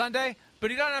on Sunday.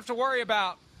 But he doesn't have to worry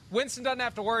about Winston doesn't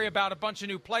have to worry about a bunch of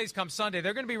new plays come Sunday.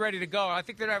 They're going to be ready to go. I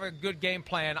think they're going to have a good game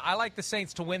plan. I like the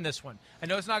Saints to win this one. I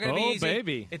know it's not going to be easy.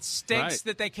 Baby. It stinks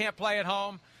that they can't play at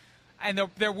home. And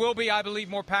there will be, I believe,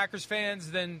 more Packers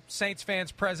fans than Saints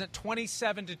fans present.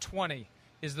 27-20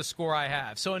 is the score I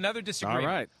have. So another disagreement.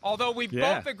 All right. Although we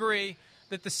both agree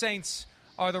that the Saints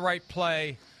are the right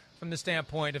play from the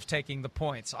standpoint of taking the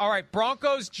points. All right,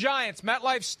 Broncos-Giants,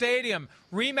 MetLife Stadium,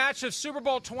 rematch of Super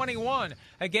Bowl 21,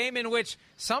 a game in which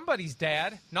somebody's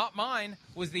dad, not mine,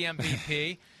 was the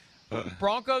MVP.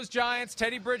 Broncos-Giants,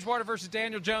 Teddy Bridgewater versus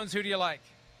Daniel Jones. Who do you like?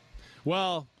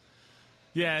 Well,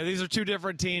 yeah, these are two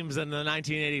different teams than the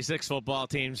 1986 football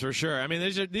teams for sure. I mean,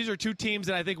 these are two teams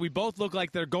that I think we both look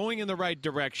like they're going in the right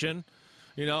direction.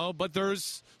 You know, but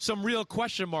there's some real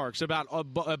question marks about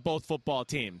both football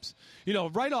teams. You know,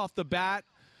 right off the bat,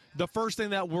 the first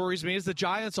thing that worries me is the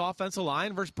Giants' offensive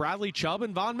line versus Bradley Chubb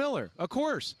and Von Miller. Of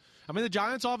course. I mean, the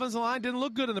Giants' offensive line didn't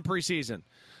look good in the preseason.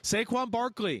 Saquon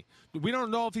Barkley, we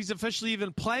don't know if he's officially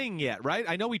even playing yet, right?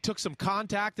 I know he took some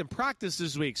contact in practice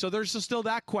this week, so there's still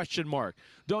that question mark.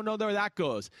 Don't know where that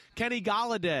goes. Kenny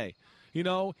Golladay, you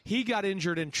know, he got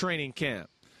injured in training camp.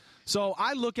 So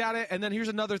I look at it, and then here's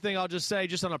another thing I'll just say,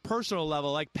 just on a personal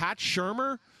level, like Pat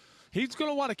Shurmur, he's going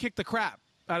to want to kick the crap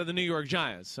out of the New York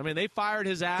Giants. I mean, they fired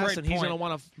his ass, and he's going to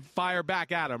want to fire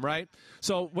back at him, right?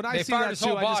 So when I see that, his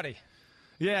whole body.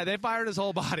 Yeah, they fired his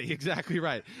whole body. Exactly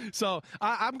right. So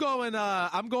I'm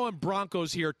going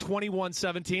Broncos here,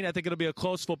 21-17. I think it'll be a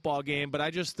close football game, but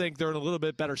I just think they're in a little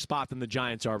bit better spot than the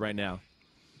Giants are right now.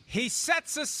 He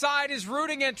sets aside his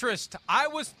rooting interest.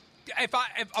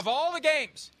 Of all the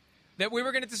games that we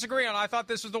were going to disagree on, I thought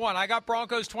this was the one. I got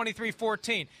Broncos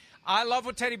 23-14. I love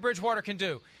what Teddy Bridgewater can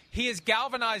do. He has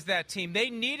galvanized that team. They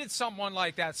needed someone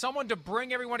like that, someone to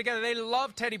bring everyone together. They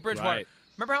love Teddy Bridgewater. Right.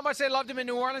 Remember how much they loved him in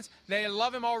New Orleans? They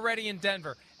love him already in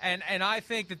Denver. And I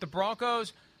think that the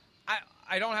Broncos,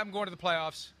 I don't have them going to the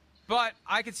playoffs, but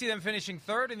I could see them finishing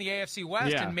third in the AFC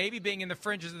West and maybe being in the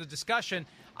fringes of the discussion.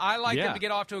 I like them to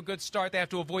get off to a good start. They have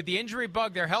to avoid the injury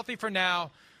bug. They're healthy for now.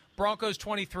 Broncos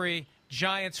 23,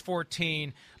 Giants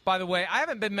 14. By the way, I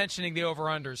haven't been mentioning the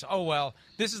over-unders. Oh, well,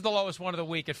 this is the lowest one of the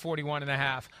week at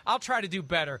 41.5. I'll try to do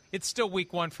better. It's still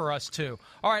week one for us, too.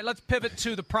 All right, let's pivot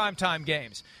to the primetime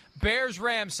games.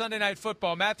 Bears-Rams, Sunday Night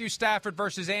Football. Matthew Stafford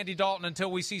versus Andy Dalton until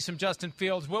we see some Justin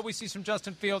Fields. Will we see some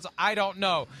Justin Fields? I don't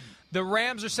know. The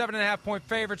Rams are 7.5-point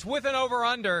favorites with an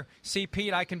over-under. See,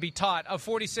 Pete, I can be taught, of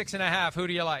 46.5. Who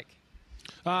do you like?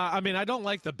 I mean, I don't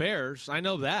like the Bears. I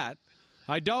know that.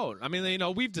 I don't. I mean, you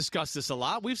know, we've discussed this a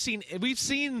lot. We've seen,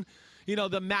 you know,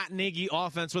 the Matt Nagy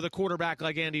offense with a quarterback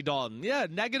like Andy Dalton. Yeah,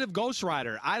 negative Ghost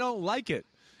Rider. I don't like it.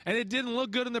 And it didn't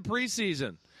look good in the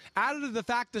preseason. Added to the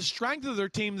fact the strength of their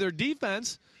team, their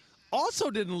defense,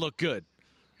 also didn't look good.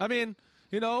 I mean,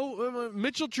 you know,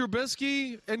 Mitchell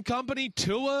Trubisky and company,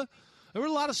 Tua, there were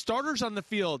a lot of starters on the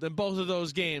field in both of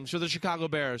those games for the Chicago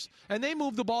Bears. And they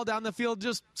moved the ball down the field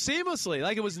just seamlessly,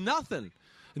 like it was nothing.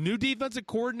 New defensive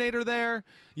coordinator there.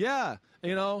 Yeah,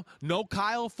 you know, no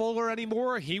Kyle Fuller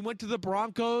anymore. He went to the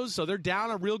Broncos, so they're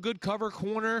down a real good cover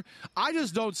corner. I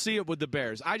just don't see it with the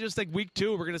Bears. I just think week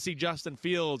 2, we're going to see Justin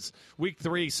Fields. Week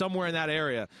 3, somewhere in that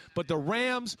area. But the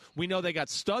Rams, we know they got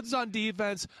studs on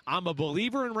defense. I'm a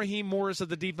believer in Raheem Morris as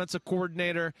the defensive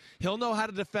coordinator. He'll know how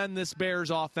to defend this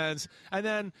Bears offense. And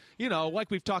then, you know, like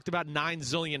we've talked about 9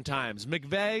 zillion times,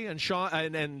 McVay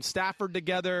and Stafford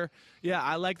together. Yeah,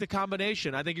 I like the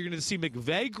combination. I think you're going to see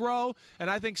McVay grow, and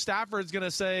I think Stafford's going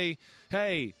to say,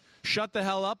 hey, shut the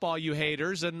hell up, all you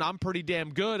haters, and I'm pretty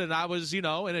damn good, and I was, you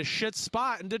know, in a shit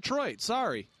spot in Detroit.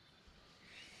 Sorry.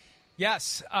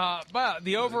 Yes, but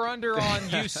the over-under on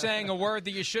you saying a word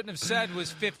that you shouldn't have said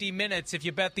was 50 minutes. If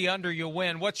you bet the under, you'll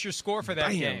win. What's your score for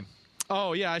that game?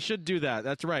 Oh, yeah, I should do that.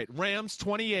 That's right. Rams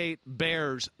 28,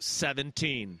 Bears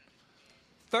 17.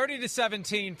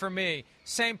 30-17 for me.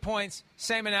 Same points,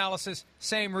 same analysis,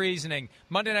 same reasoning.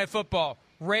 Monday Night Football,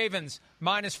 Ravens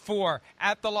 -4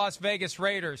 at the Las Vegas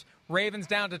Raiders. Ravens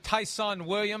down to Tyson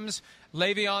Williams,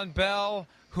 Le'Veon Bell,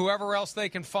 whoever else they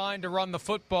can find to run the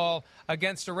football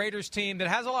against a Raiders team that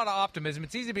has a lot of optimism.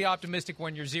 It's easy to be optimistic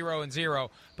when you're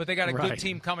 0-0, but they got a good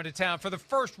team coming to town for the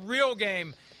first real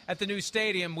game at the new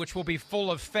stadium, which will be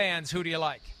full of fans. Who do you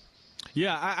like?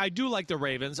 Yeah, I do like the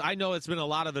Ravens. I know it's been a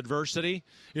lot of adversity.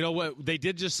 You know what? They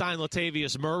did just sign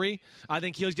Latavius Murray. I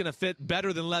think he's going to fit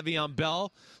better than Le'Veon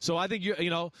Bell. So I think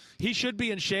he should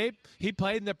be in shape. He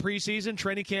played in the preseason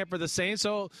training camp for the Saints,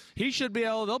 so he should be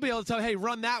able. They'll be able to tell him, hey,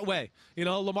 run that way.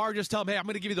 Lamar just tell him, hey, I'm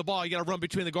going to give you the ball. You got to run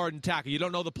between the guard and tackle. You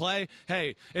don't know the play?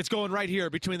 Hey, it's going right here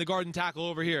between the guard and tackle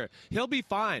over here. He'll be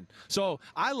fine. So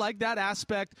I like that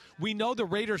aspect. We know the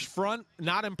Raiders front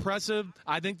not impressive.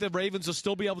 I think the Ravens will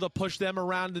still be able to push them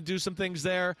around and do some things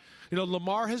there.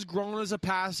 Lamar has grown as a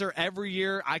passer every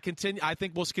year. I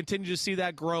think we'll continue to see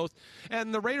that growth.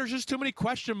 And the Raiders, just too many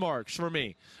question marks for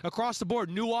me across the board.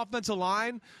 New offensive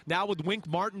line now with Wink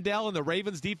Martindale and the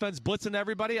Ravens defense blitzing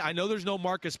everybody. I know there's no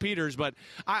Marcus Peters, but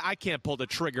I can't pull the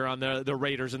trigger on the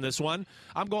Raiders in this one.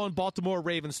 I'm going Baltimore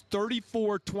Ravens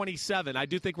 34-27. I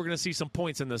do think we're going to see some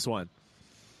points in this one.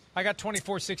 I got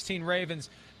 24-16 Ravens.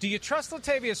 Do you trust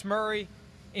Latavius Murray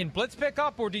in blitz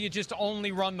pickup, or do you just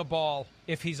only run the ball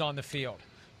if he's on the field?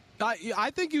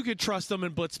 I think you could trust him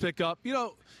in blitz pickup.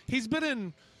 He's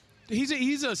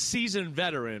a seasoned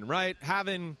veteran, right?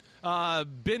 Having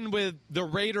been with the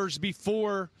Raiders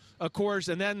before, of course,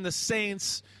 and then the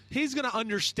Saints. He's going to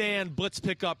understand blitz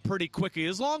pickup pretty quickly,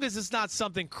 as long as it's not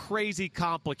something crazy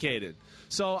complicated.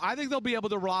 So I think they'll be able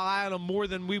to rely on him more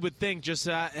than we would think, just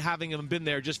having him been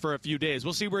there just for a few days.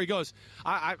 We'll see where he goes.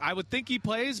 I would think he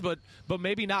plays, but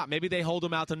maybe not. Maybe they hold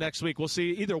him out to next week. We'll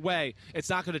see. Either way, it's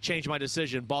not going to change my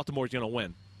decision. Baltimore's going to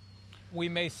win. We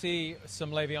may see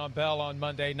some Le'Veon Bell on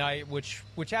Monday night, which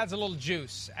adds a little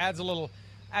juice, adds a little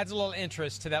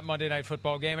interest to that Monday Night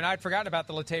Football game. And I'd forgotten about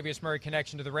the Latavius Murray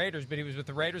connection to the Raiders, but he was with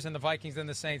the Raiders and the Vikings and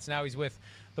the Saints. Now he's with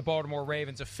the Baltimore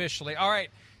Ravens officially. All right,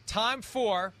 time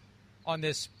for, on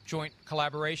this joint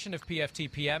collaboration of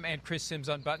PFTPM and Chris Sims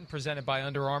Unbuttoned, presented by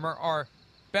Under Armour, our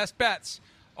best bets.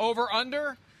 Over,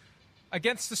 under,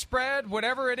 against the spread,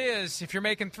 whatever it is. If you're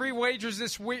making 3 wagers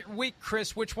this week,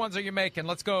 Chris, which ones are you making?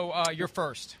 Let's go. You're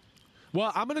first.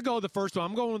 Well, I'm going to go with the first one.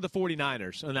 I'm going with the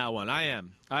 49ers on that one. I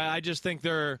am. I just think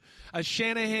they're a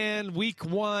Shanahan week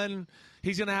 1.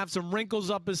 He's going to have some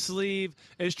wrinkles up his sleeve.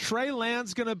 Is Trey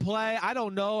Lance going to play? I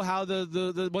don't know how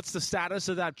what's the status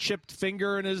of that chipped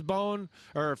finger in his bone,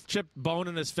 or chipped bone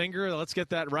in his finger. Let's get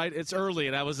that right. It's early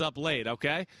and I was up late,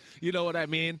 okay? You know what I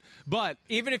mean? But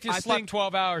even if you slept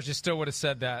 12 hours, you still would have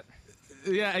said that.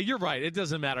 Yeah, you're right. It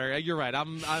doesn't matter. You're right.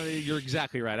 You're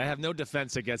exactly right. I have no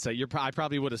defense against that. I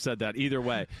probably would have said that either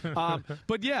way.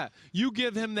 But yeah, you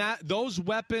give him those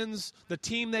weapons, the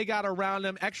team they got around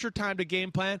him, extra time to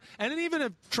game plan, and then even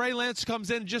if Trey Lance comes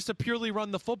in just to purely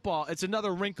run the football, it's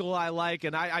another wrinkle I like,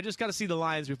 and I just got to see the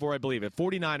Lions before I believe it.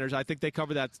 49ers, I think they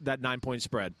cover that 9-point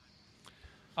spread.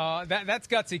 That's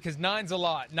gutsy because 9's a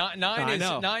lot.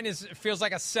 Nine feels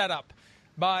like a setup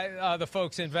by the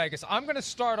folks in Vegas. I'm going to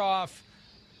start off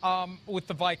with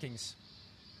the Vikings,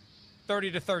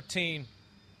 30-13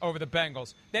 over the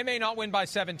Bengals. They may not win by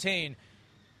 17.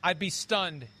 I'd be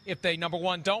stunned if they, number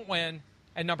 1, don't win,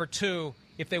 and number 2,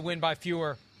 if they win by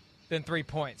fewer than 3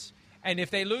 points. And if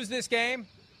they lose this game,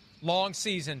 long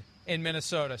season in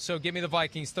Minnesota. So give me the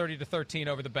Vikings 30-13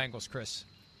 over the Bengals, Chris.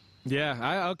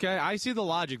 Yeah, okay. I see the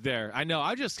logic there. I know.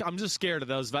 I'm just scared of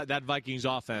that Vikings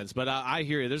offense. But I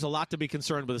hear you. There's a lot to be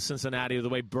concerned with Cincinnati, the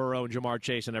way Burrow and Jamar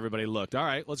Chase and everybody looked. All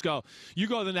right, let's go. You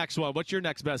go to the next one. What's your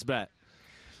next best bet?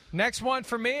 Next one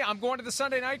for me, I'm going to the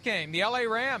Sunday night game, the L.A.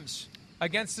 Rams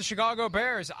against the Chicago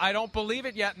Bears. I don't believe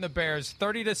it yet in the Bears.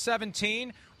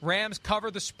 30-17. Rams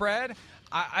cover the spread.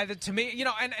 To me,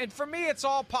 and for me, it's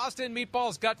all pasta and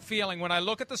meatballs gut feeling. When I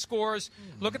look at the scores,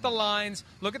 look at the lines,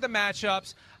 look at the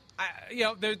matchups,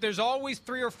 there's always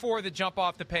 3 or 4 that jump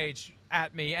off the page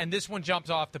at me, and this one jumps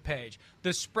off the page.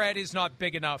 The spread is not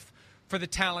big enough for the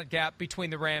talent gap between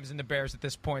the Rams and the Bears at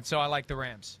this point, so I like the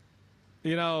Rams.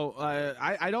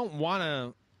 I don't want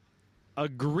to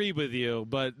agree with you,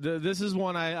 but this is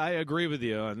one I agree with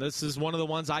you, and this is one of the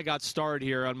ones I got starred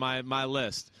here on my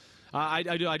list. I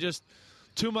do. I just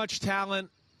too much talent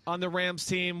on the Rams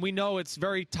team. We know it's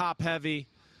very top-heavy,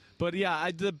 but,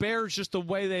 yeah, the Bears, just the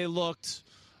way they looked,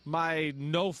 my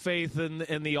no faith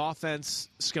in the offense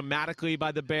schematically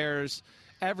by the Bears,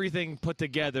 everything put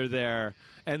together there.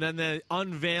 And then the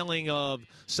unveiling of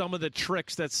some of the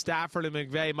tricks that Stafford and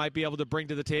McVay might be able to bring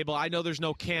to the table. I know there's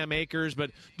no Cam Akers,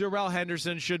 but Darrell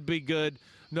Henderson should be good.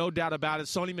 No doubt about it.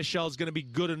 Sony Michel is going to be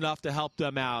good enough to help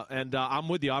them out. And I'm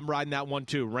with you. I'm riding that one,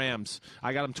 too. Rams.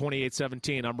 I got them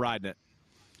 28-17. I'm riding it.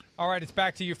 All right, it's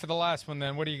back to you for the last one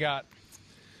then. What do you got?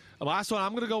 The last one,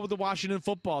 I'm going to go with the Washington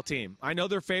football team. I know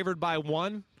they're favored by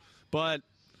 1, but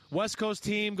West Coast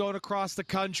team going across the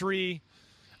country.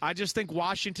 I just think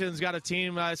Washington's got a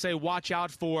team I say watch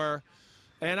out for.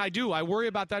 And I do. I worry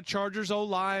about that Chargers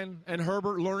O-line and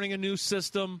Herbert learning a new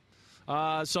system.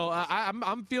 So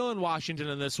I'm feeling Washington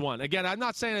in this one. Again, I'm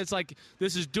not saying it's like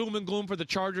this is doom and gloom for the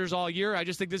Chargers all year. I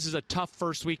just think this is a tough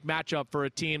first-week matchup for a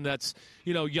team that's,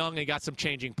 young and got some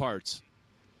changing parts.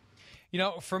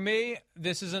 For me,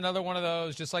 this is another one of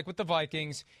those, just like with the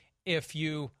Vikings, if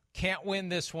you can't win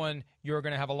this one, you're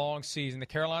going to have a long season. The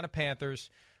Carolina Panthers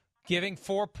giving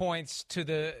 4 points to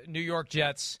the New York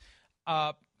Jets.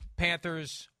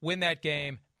 Panthers win that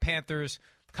game. Panthers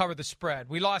cover the spread.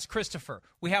 We lost Christopher.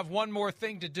 We have one more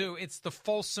thing to do. It's the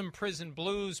Folsom Prison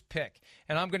Blues pick.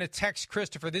 And I'm going to text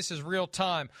Christopher. This is real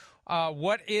time.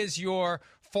 What is your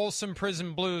Folsom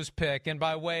Prison Blues pick? And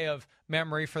by way of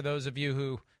memory, for those of you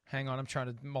who, hang on, I'm trying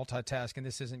to multitask and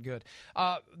this isn't good.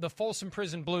 The Folsom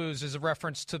Prison Blues is a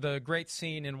reference to the great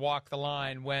scene in Walk the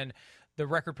Line when the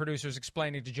record producer is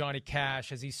explaining to Johnny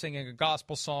Cash as he's singing a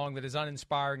gospel song that is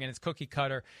uninspiring and it's cookie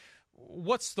cutter.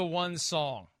 What's the one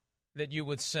song that you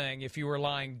would sing if you were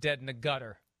lying dead in a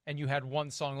gutter and you had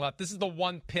one song left? This is the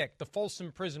one pick, the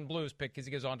Folsom Prison Blues pick, because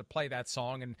he goes on to play that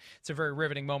song, and it's a very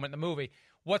riveting moment in the movie.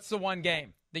 What's the one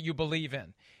game that you believe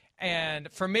in?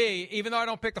 And for me, even though I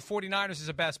don't pick the 49ers as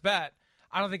a best bet,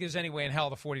 I don't think there's any way in hell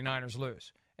the 49ers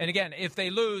lose. And again, if they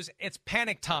lose, it's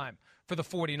panic time for the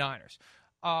 49ers.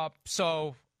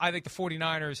 So I think the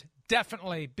 49ers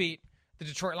definitely beat the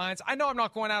Detroit Lions. I know I'm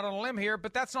not going out on a limb here,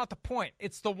 but that's not the point.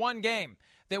 It's the one game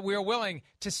that we are willing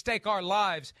to stake our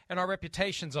lives and our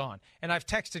reputations on. And I've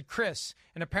texted Chris,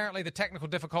 and apparently the technical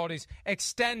difficulties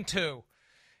extend to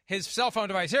his cell phone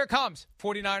device. Here it comes.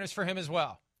 49ers for him as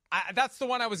well. That's the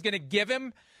one I was going to give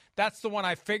him. That's the one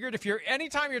I figured.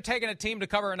 Anytime you're taking a team to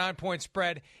cover a 9-point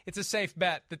spread, it's a safe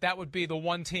bet that would be the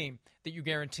one team that you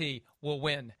guarantee will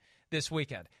win this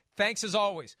weekend. Thanks, as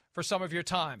always, for some of your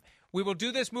time. We will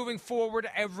do this moving forward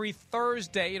every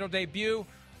Thursday. It'll debut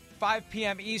 5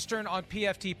 p.m. Eastern on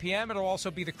PFTPM. It'll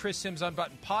also be the Chris Sims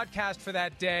Unbuttoned podcast for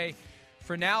that day.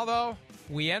 For now, though,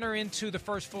 we enter into the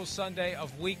first full Sunday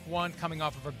of Week 1, coming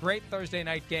off of a great Thursday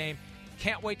night game.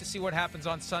 Can't wait to see what happens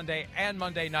on Sunday and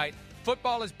Monday night.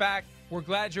 Football is back. We're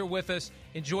glad you're with us.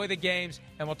 Enjoy the games,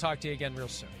 and we'll talk to you again real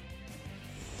soon.